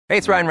Hey,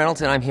 it's Ryan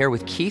Reynolds, and I'm here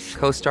with Keith,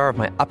 co-star of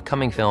my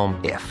upcoming film,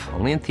 If,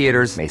 only in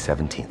theaters May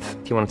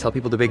 17th. Do you want to tell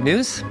people the big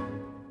news?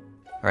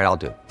 All right, I'll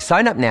do it.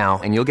 Sign up now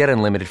and you'll get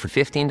unlimited for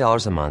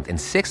 $15 a month and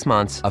 6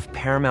 months of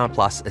Paramount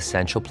Plus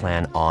Essential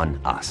Plan on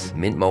us.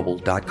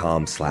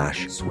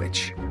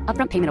 MintMobile.com/switch.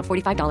 Upfront payment of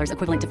 $45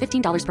 equivalent to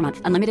 $15 per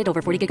month. Unlimited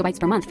over 40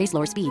 gigabytes per month. Face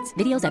lower speeds.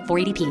 Videos at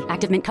 480p.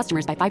 Active Mint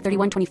customers by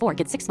 531.24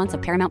 get 6 months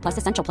of Paramount Plus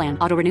Essential Plan.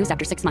 Auto renews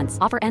after 6 months.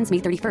 Offer ends May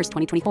 31st,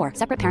 2024.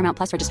 Separate Paramount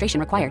Plus registration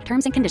required.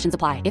 Terms and conditions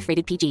apply if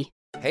rated PG.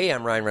 Hey,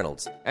 I'm Ryan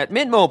Reynolds. At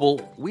Mint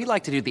Mobile, we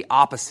like to do the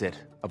opposite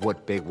of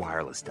what Big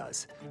Wireless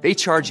does. They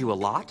charge you a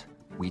lot.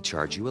 We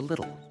charge you a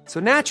little. So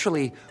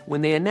naturally,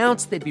 when they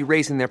announced they'd be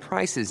raising their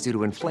prices due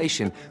to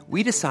inflation,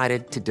 we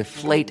decided to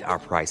deflate our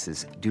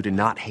prices due to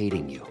not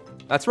hating you.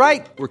 That's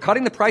right. We're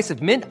cutting the price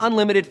of Mint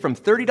Unlimited from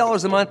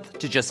 $30 a month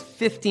to just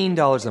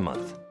 $15 a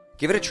month.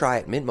 Give it a try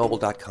at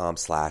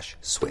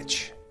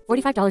mintmobile.com/switch.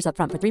 $45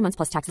 upfront for 3 months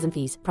plus taxes and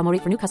fees. Promo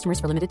rate for new customers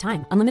for limited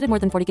time. Unlimited more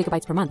than 40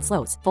 gigabytes per month.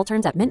 Slows full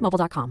terms at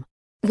mintmobile.com.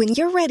 When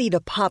you're ready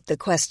to pop the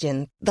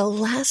question, the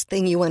last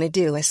thing you want to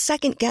do is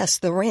second-guess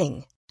the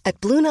ring. At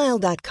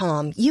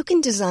BlueNile.com, you can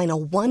design a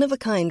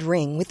one-of-a-kind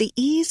ring with the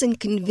ease and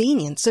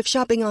convenience of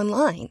shopping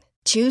online.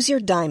 Choose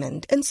your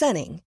diamond and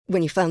setting.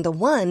 When you find the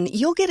one,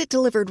 you'll get it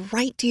delivered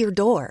right to your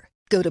door.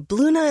 Go to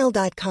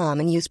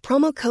BlueNile.com and use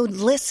promo code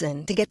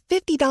LISTEN to get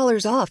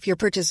 $50 off your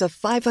purchase of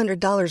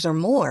 $500 or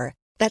more.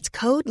 That's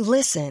code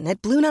LISTEN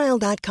at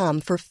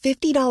BlueNile.com for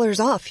 $50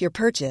 off your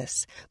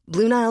purchase.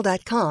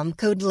 BlueNile.com,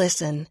 code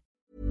LISTEN.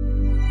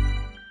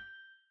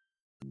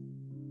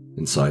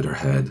 Inside her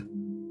head,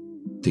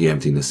 the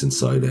emptiness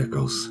inside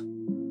echoes.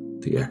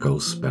 The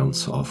echoes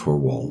bounce off her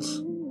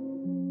walls.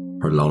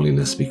 Her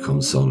loneliness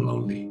becomes so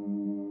lonely.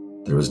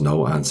 There is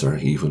no answer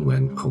even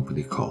when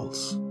company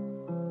calls.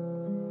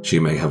 She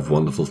may have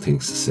wonderful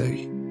things to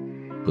say,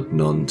 but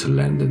none to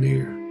lend an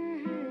ear.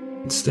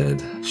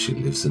 Instead, she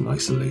lives in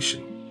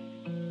isolation.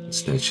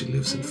 Instead, she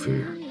lives in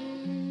fear.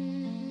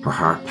 Her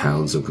heart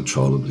pounds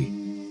uncontrollably.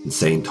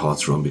 Insane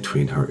thoughts run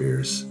between her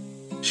ears.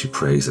 She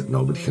prays that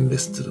nobody can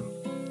listen to them.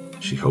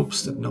 She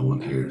hopes that no one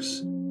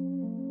hears.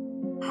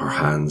 Her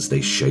hands,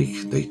 they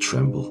shake, they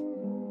tremble.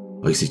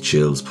 Icy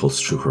chills pulse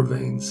through her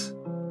veins.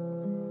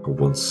 Her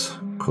once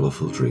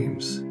colourful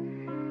dreams,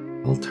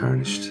 all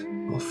tarnished,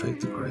 all fade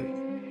to grey.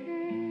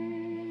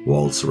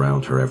 Walls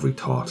surround her every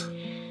thought.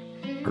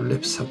 Her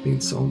lips have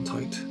been sewn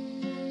tight.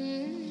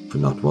 For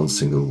not one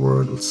single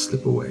word will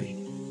slip away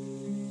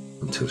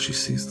until she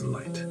sees the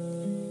light.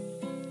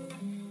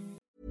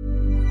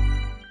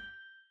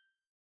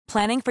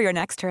 Planning for your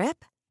next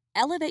trip?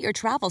 Elevate your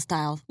travel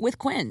style with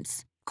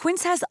Quince.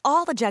 Quince has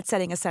all the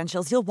jet-setting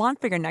essentials you'll want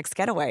for your next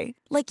getaway,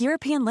 like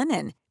European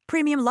linen,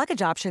 premium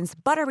luggage options,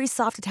 buttery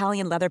soft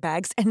Italian leather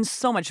bags, and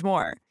so much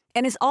more.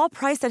 And is all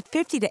priced at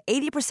 50 to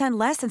 80%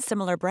 less than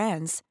similar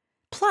brands.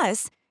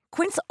 Plus,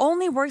 Quince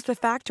only works with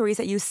factories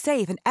that use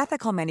safe and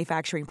ethical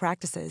manufacturing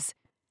practices.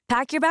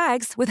 Pack your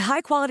bags with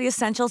high-quality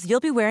essentials you'll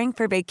be wearing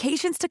for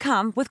vacations to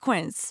come with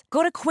Quince.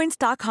 Go to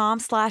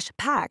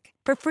quince.com/pack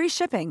for free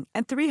shipping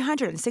and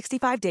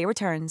 365-day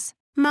returns.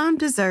 Mom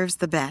deserves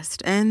the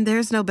best, and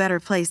there's no better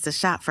place to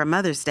shop for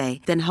Mother's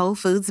Day than Whole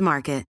Foods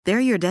Market. They're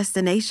your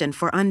destination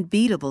for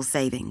unbeatable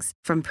savings,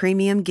 from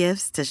premium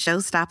gifts to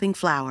show-stopping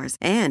flowers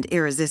and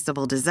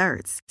irresistible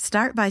desserts.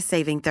 Start by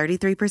saving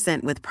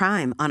 33% with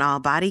Prime on all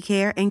body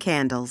care and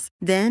candles.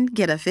 Then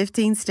get a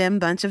 15-stem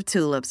bunch of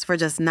tulips for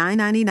just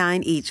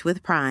 $9.99 each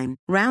with Prime.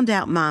 Round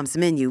out Mom's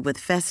menu with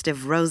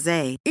festive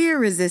rosé,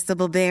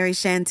 irresistible berry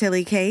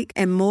chantilly cake,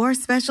 and more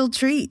special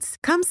treats.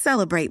 Come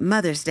celebrate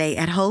Mother's Day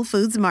at Whole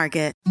Foods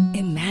Market.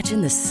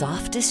 Imagine the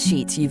softest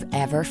sheets you've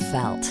ever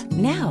felt.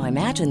 Now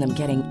imagine them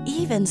getting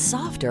even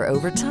softer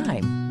over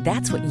time.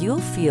 That's what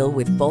you'll feel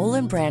with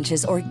Boll &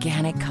 Branch's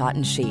organic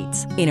cotton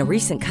sheets. In a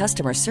recent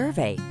customer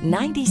survey,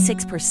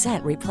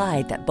 96%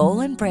 replied that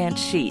Boll & Branch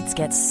sheets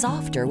get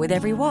softer with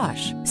every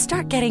wash.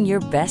 Start getting your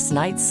best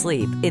night's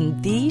sleep in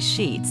these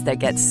sheets that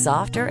get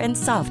softer and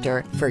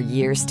softer for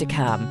years to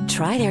come.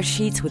 Try their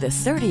sheets with a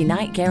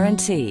 30-night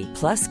guarantee.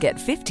 Plus, get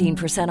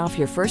 15% off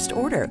your first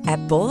order at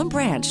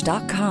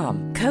bollandbranch.com.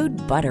 Code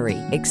BUTTERY.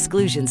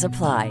 Exclusions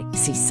apply.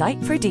 See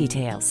site for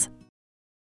details.